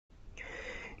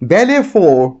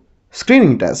Bayley-4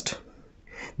 Screening Test.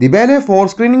 The Bayley-4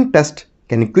 Screening Test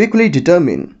can quickly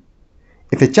determine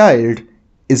if a child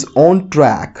is on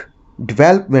track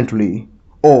developmentally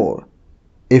or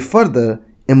if further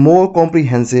a more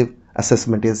comprehensive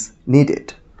assessment is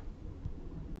needed.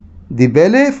 The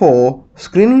Bayley-4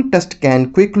 Screening Test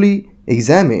can quickly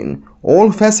examine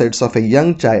all facets of a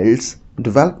young child's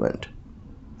development.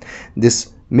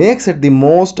 This makes it the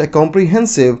most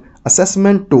comprehensive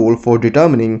assessment tool for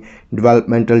determining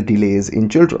developmental delays in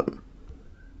children.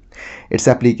 It's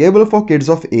applicable for kids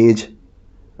of age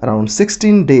around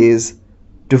 16 days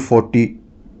to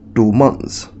 42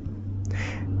 months.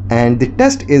 And the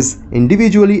test is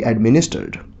individually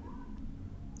administered.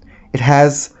 It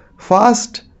has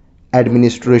fast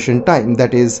administration time,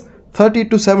 that is 30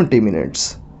 to 70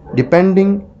 minutes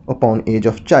depending upon age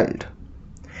of child.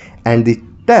 And the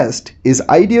test is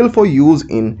ideal for use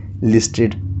in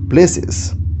listed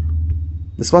places.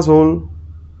 This was all.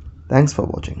 Thanks for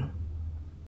watching.